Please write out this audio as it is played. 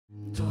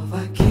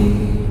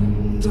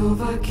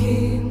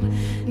Dovahkim,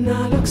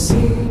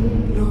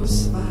 naloksim lo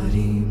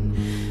svarim,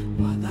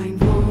 wadain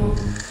vo.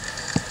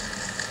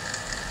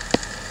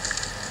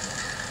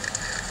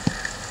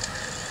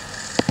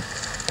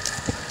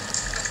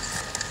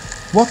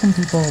 Welcome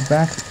people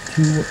back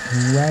to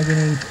Dragon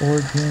Age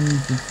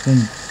Origins. It's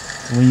been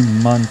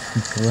 3 months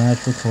since the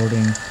last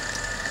recording.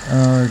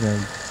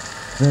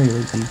 Very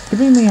lazy.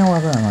 Conveniently,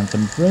 however, I'm on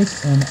some break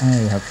and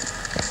I have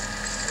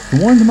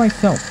sworn to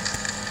myself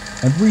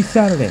every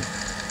Saturday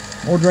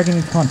more Dragon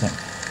Age content.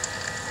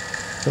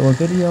 So a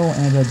video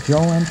and a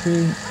journal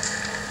entry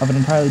of an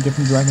entirely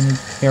different Dragon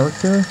Age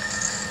character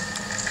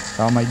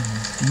on my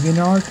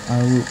DeviantArt.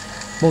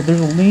 Well,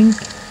 there's a link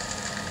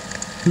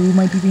to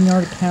my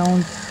DeviantArt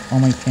account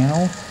on my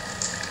channel,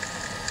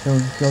 so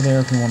just go there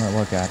if you want to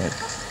look at it.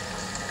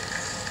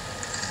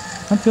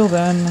 Until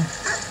then,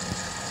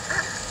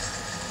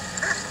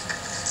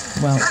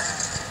 well,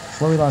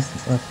 where we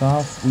left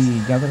off, we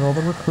gathered all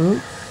the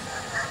recruits,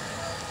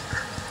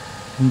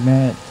 we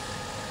met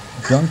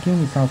Duncan,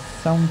 we saw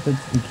some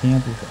bits in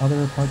camp, there's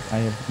other parts I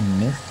have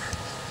missed,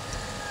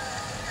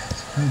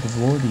 and the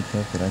lore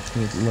details that I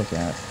should look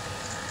at,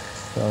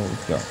 so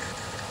let's go.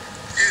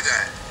 You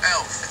there,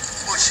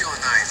 Elf, what's your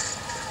name?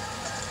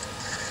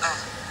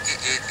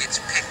 It's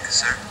Pink,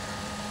 sir.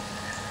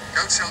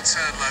 Go tell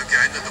Turn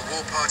Logain that the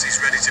war party's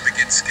ready to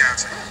begin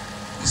scouting.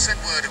 We'll send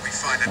word if we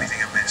find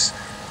anything amiss.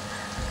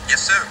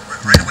 Yes, sir.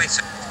 Right away,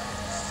 sir.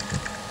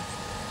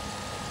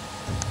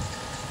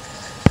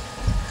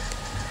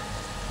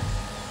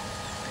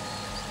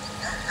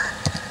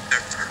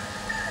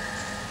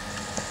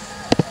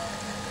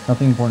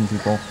 Nothing important,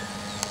 people.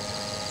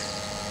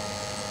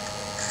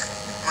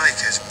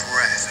 Maker's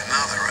breath,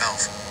 another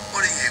elf.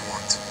 What do you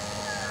want?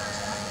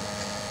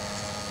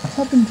 I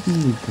happen to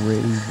be a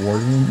Grey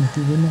Warden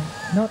human,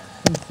 not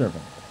a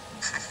servant.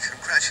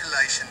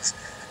 Congratulations.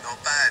 Not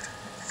bad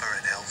for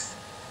an elf.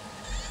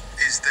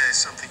 Is there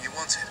something you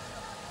wanted?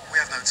 We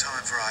have no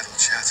time for idle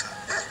chatter.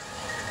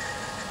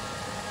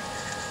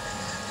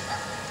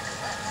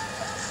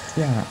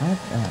 Yeah,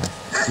 I've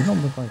asked. You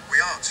don't look like... We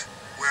aren't.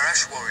 We're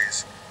Ash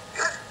Warriors.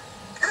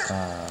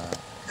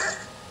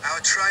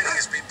 Our training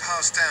has been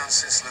passed down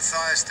since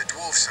Lathias the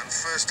Dwarf's son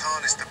first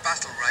harnessed the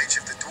battle rage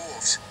of the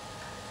dwarves.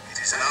 It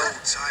is an old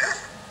tale.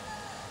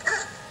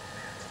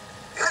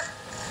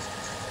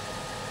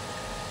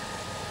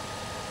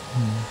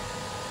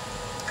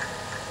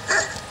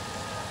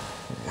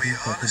 We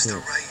harness the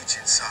rage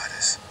inside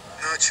us,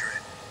 nurture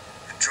it,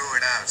 and draw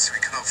it out so we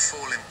cannot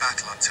fall in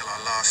battle until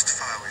our last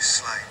foe is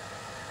slain.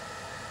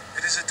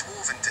 It is a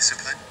dwarven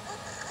discipline,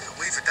 but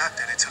we've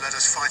adapted it to let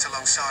us fight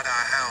alongside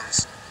our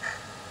hounds.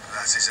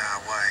 That is our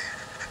way.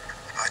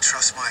 I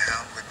trust my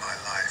hound with my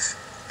life,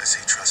 as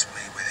he trusts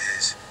me with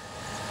his.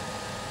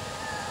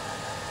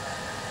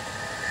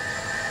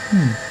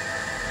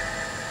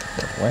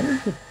 Why is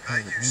it...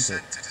 They use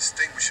scent to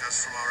distinguish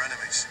us from our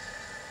enemies,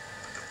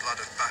 but the blood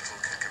of battle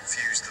can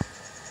confuse them.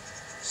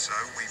 So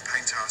we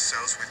paint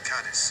ourselves with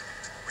caddis,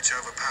 which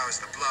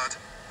overpowers the blood,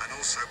 and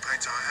also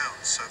paint our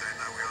hounds so they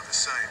know we are the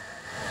same.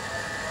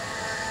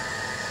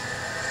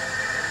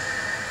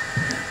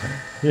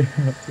 Yeah,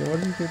 what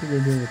are you going to go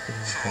do with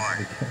this?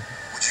 Why?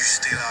 Would you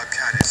steal our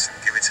caddis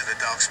and give it to the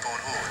Darkspawn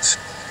hordes?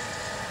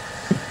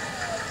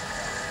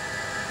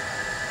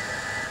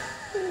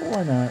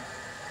 Why not?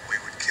 We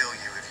would kill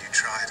you if you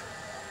tried.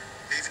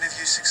 Even if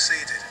you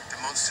succeeded, the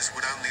monsters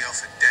would only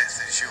offer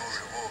death as your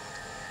reward.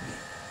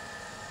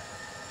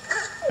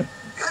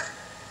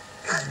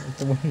 That's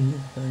the way he's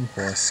going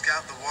for.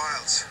 Scout the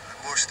wilds and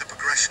watch the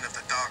progression of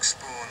the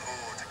Darkspawn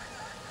horde.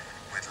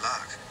 With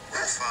luck,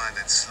 we'll find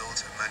and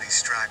slaughter many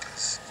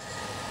stragglers.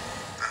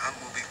 The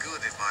hunt will be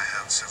good if my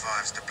hound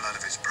survives the blood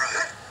of his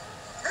prey.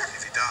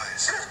 If he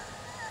dies,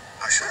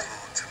 I shall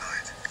mourn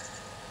tonight.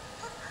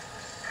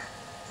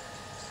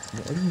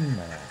 What do you mean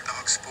by that?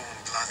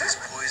 Darkspawn blood is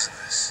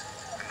poisonous,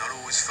 and not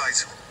always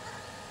fatal.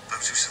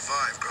 Those who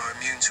survive grow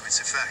immune to its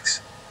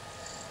effects.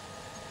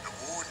 The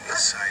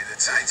Wardens say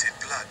that tainted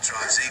blood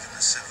drives even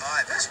the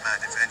survivors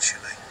mad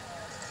eventually.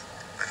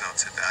 But not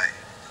today.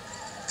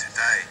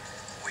 Today,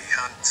 we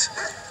hunt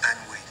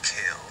and we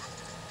kill.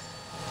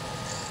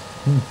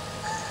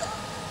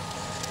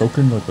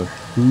 Spoken like a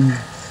true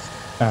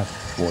Ash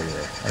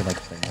Warrior. I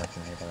like saying that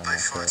to me, but I'm They not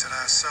sure. fight at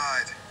our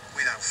side.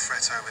 We don't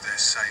fret over their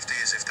safety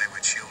as if they were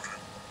children.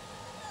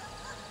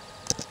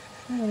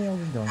 How are they all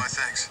doing? My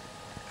thanks.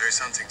 There is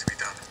hunting to be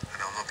done,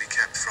 and I'll not be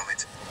kept from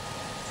it.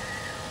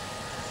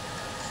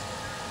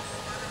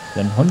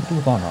 Then hunt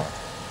with honor.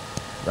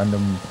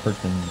 Random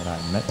person that I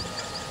met.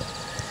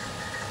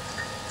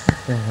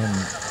 Let's go ahead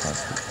and talk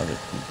to other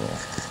people.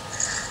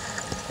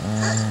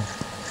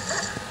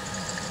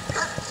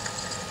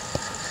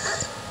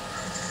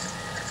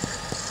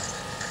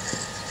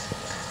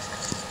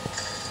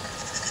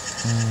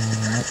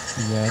 Not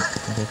yet.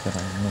 I guess that I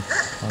missed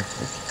parts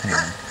of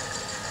town.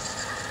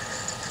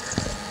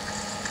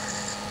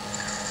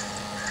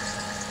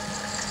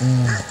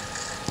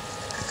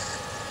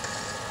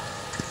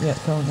 Yeah,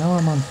 so now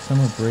I'm on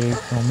summer break,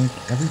 so I'll make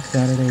every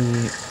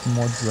Saturday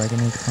more Dragon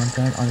Age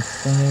content. On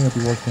Sunday, I'll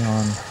be working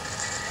on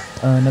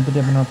another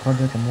different art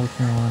project I'm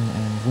working on,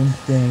 and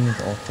Wednesday is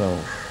also,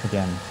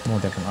 again, more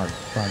different art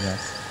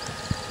projects.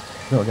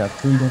 So I got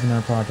 3 different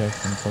art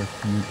projects, and of course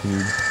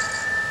YouTube.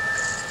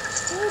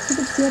 Yeah, it's a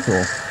good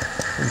schedule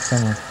for the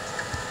summer.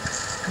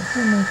 I'm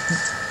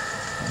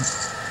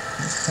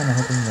kind of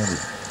hoping that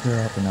it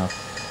clear up enough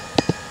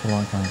for a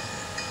long time.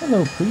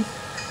 Hello, priest.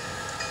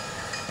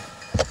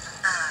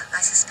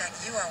 I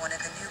suspect you are one of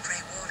the new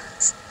Grey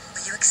Wardens.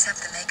 Will you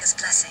accept the Maker's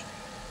blessing?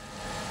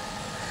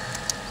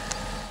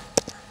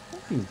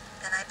 Thank you.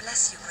 Then I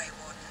bless you, Grey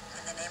Warden,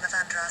 in the name of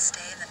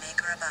Andraste and the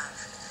Maker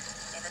above.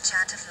 May the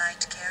chant of light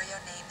carry your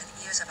name to the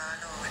ears of our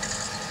Lord.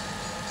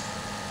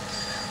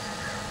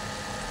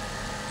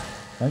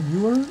 And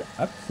you heard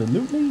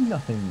absolutely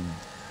nothing.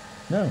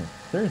 No,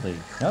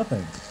 seriously,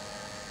 nothing.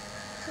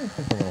 Let's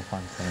take a little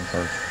fun thing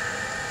first.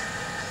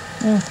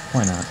 Yeah,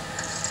 why not?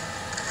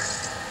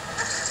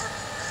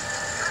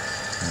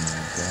 Oh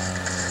my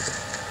god.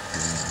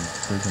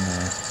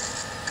 Prisoner.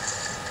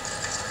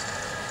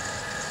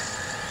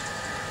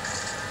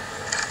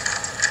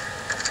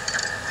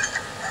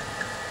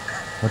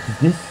 What is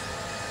this?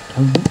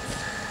 Candles?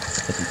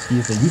 That we see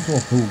as a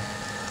useful tool.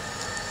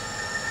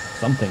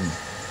 Something.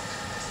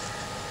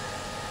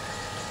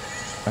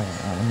 Let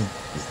me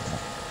do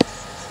that.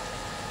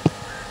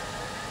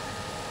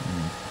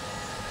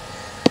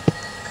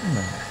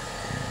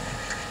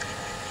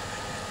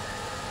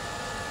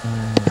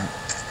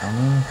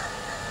 Armor.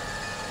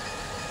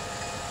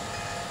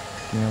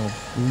 Scale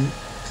boot.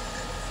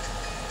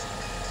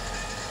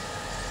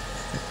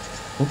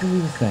 What will be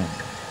the same?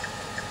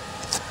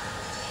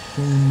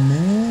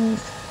 Chainmail.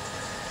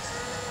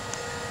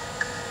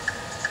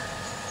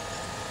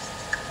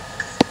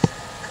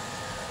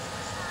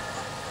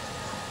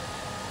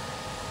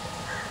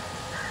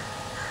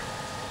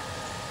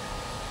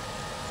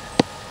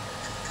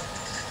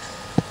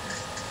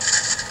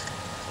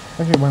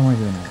 Actually, why am I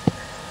doing that?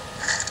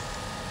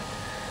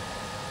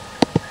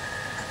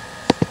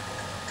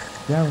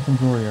 Yeah, with some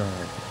jewelry or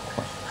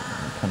question.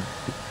 Kind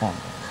of on.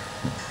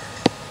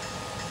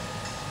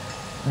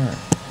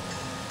 Alright.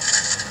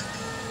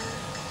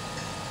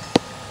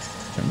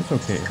 So it's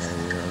okay if I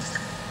wear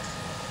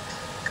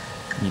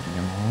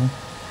medium armor.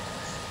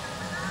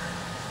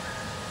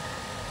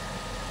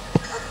 I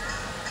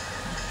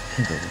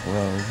think it's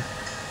rogue.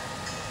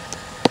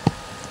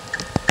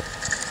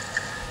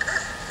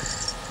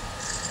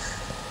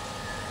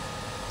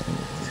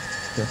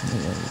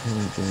 Definitely a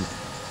really big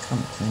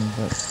something,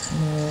 but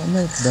yeah, it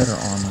makes better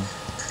armor.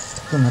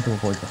 Don't have to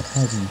avoid the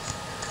heavy.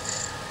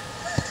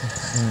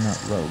 They're not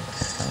rogue.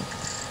 Right.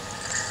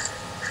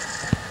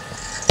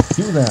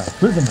 You there,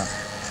 prisoner!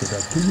 Should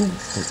I kill you?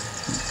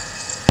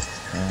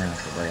 Yeah,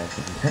 the way I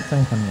think you can't say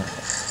anything yet.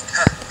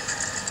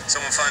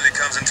 Someone finally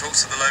comes and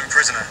talks to the lone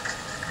prisoner.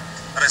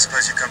 I don't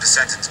suppose you've come to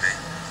sentence me.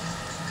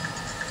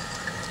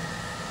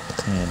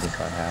 And if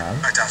I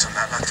have... I doubt I'm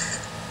that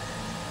lucky.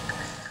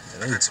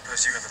 I don't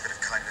suppose you have a bit of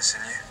kindness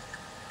in you.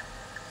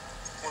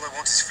 All I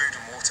want is food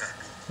and water.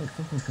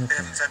 They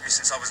haven't fed me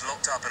since I was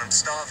locked up and I'm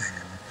starving.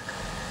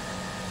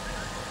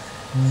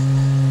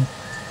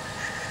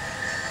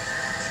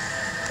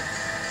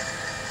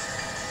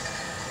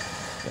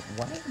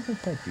 Why haven't they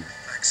fed you?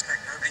 I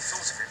expect nobody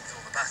thought of it with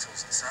all the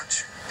battles and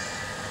such.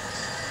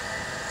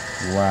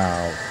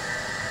 Wow.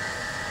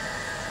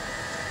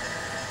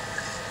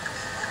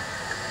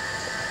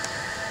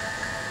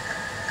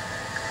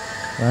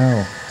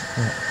 Wow.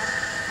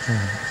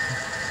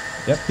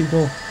 Yep,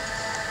 people.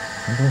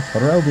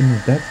 Robin,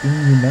 is that in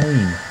your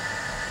name?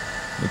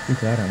 Make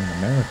this out in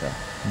America.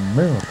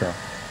 America.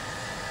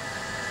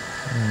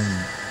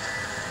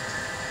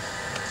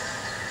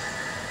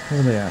 Where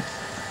are they at?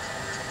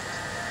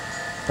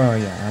 Oh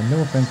yeah,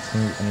 no offense to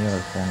any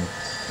other foreign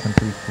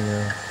countries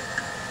here.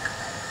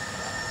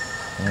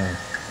 Yeah.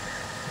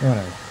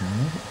 Whatever.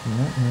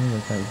 Not really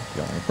where that was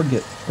going.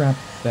 Forget. Scrap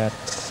that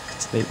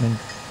statement.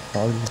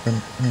 Apologies from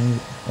me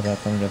about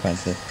something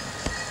offensive.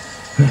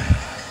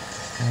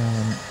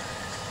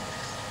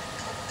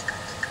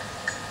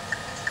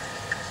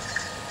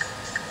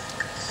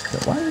 So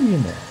why are you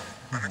in there?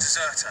 I'm a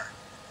deserter.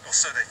 Or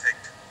so they think.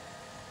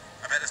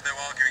 I bet there's no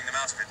arguing them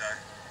out of it, though.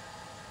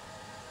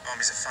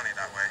 Armies are funny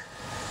that way.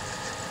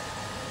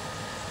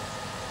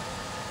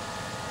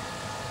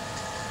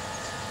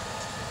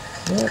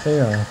 Yeah, they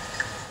are.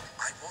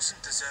 I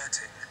wasn't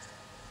deserting.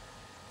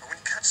 But when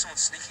you catch someone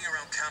sneaking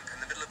around camp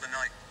in the middle of the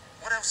night,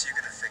 what else are you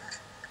going to think?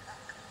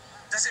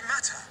 Does it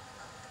matter?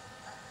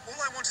 All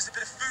I want is a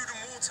bit of food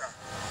and water.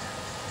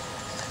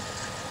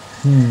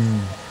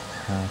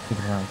 Think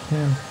around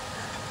camp.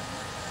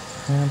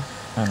 I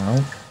don't know.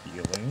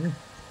 Stealing.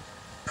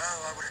 Oh,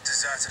 I would have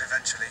deserted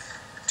eventually.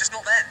 Just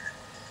not then.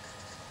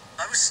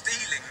 I was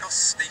stealing, not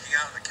sneaking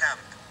out of the camp.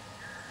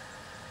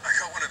 I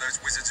got one of those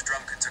wizards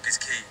drunk and took his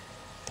key.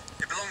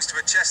 It belongs to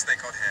a chest they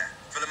got here,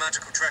 full of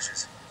magical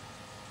treasures.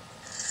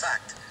 In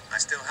fact, I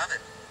still have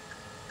it.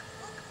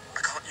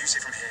 I can't use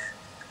it from here,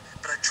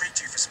 but I'd trade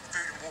you for some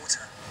food and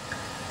water.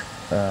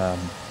 Yeah,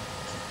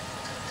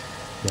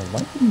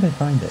 why didn't they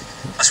find it?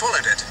 I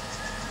swallowed it,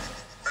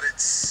 but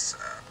it's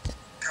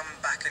come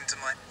back into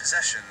my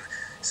possession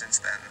since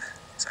then,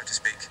 so to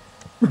speak.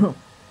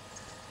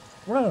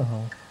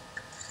 Well,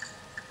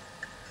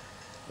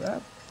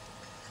 that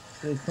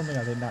is something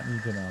I did not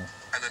need to know.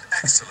 And an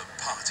excellent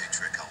party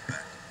trick, I'll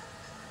bet.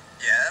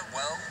 Yeah,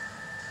 well,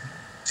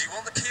 do you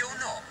want the key or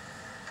not?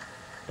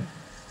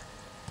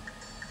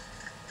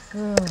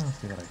 I'll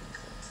see what I can do.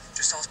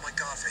 Just ask my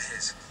guard for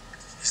his.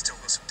 He's still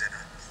got some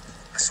dinner.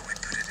 I saw him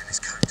put it in his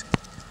coat.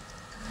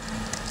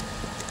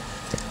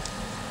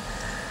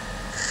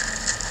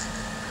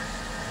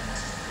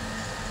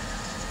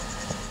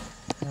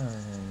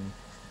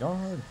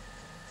 Guard.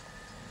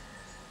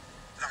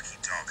 Lucky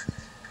dog.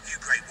 You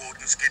Grey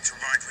Wardens get to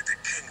ride with the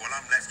king while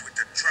I'm left with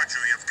the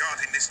drudgery of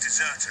guarding this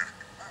deserter.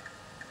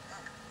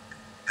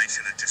 They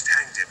should have just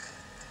hanged him.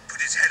 Put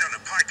his head on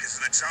a pike as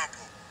an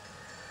example.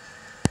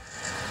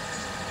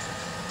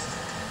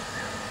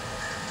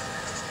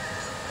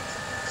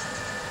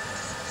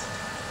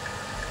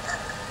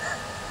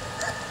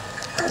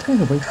 I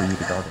can't wait for you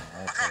to guard him.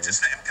 I can't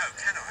just let him go,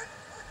 can I?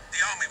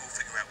 The army will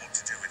figure out what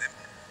to do with him.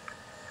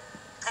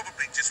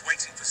 Probably just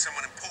waiting for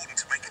someone important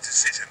to make a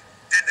decision.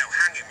 Then they'll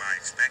hang him, I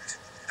expect.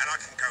 And I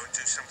can go and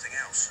do something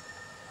else.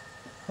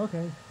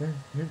 Okay,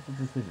 here's the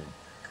decision.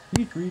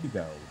 He's free to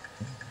go.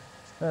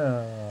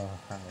 Oh,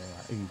 how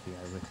easy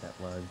I wish that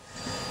was.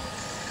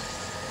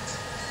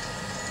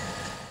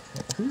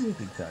 Who is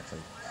exactly?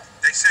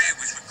 They say he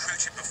was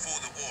recruited before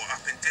the war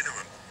up in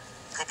Dinnerham.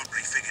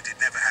 Probably figured he'd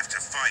never have to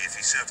fight if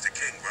he served the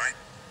king, right?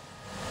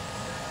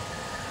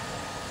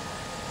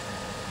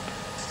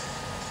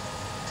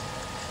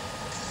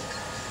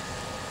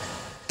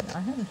 I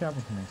haven't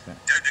traveled to make sense.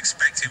 Don't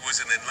expect it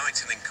was an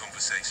enlightening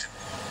conversation.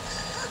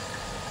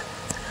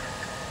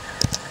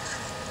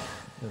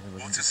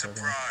 What a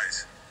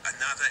surprise.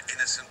 Another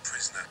innocent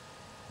prisoner.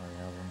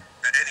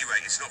 At any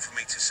rate, it's not for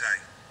me to say.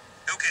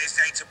 He'll get his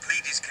day to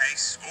plead his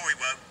case, or he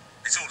won't.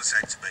 It's all the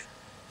same to me.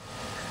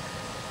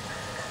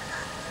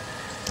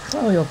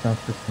 Well, he also has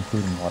to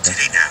food and water.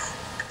 Did he now?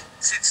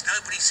 Since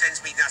nobody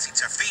sends me nothing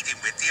to feed him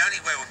with, the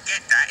only way we'll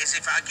get that is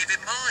if I give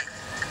him mine.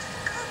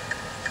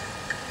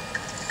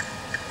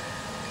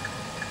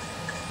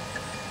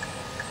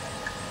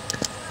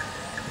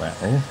 Well,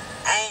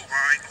 All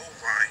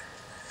right.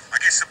 I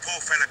guess the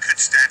poor fella could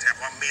stand to have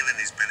one meal in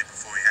his belly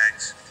before he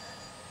hangs.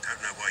 Don't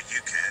know why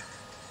you care.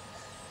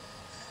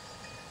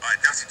 I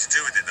had nothing to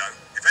do with it, though.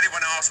 If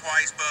anyone asks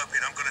why he's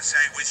burping, I'm going to say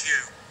it was you.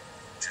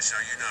 Just so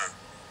you know.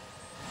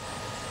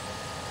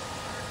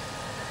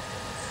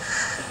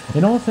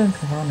 in all sense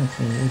of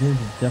honesty, it is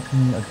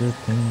definitely a good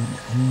thing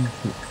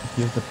to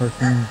give the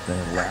person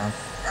their last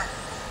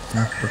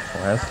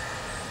request.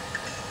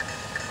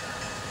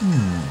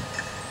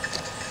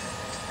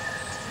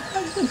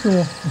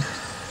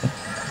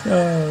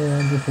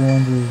 I'm just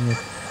wondering if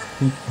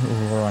people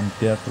who are on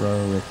death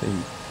row,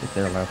 if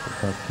their last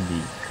request can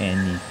be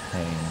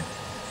anything.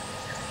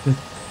 Just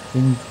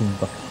anything,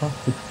 the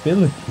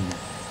possibility.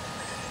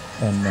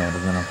 And no, it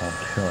doesn't involve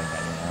killing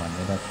anyone.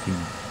 It actually...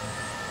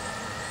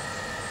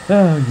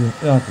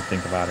 you'll have to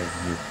think about it.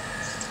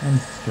 I'm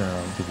sure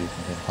I'll give you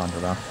something to ponder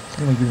about.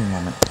 Anyway, give me a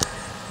moment.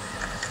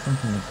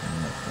 Something is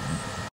missing.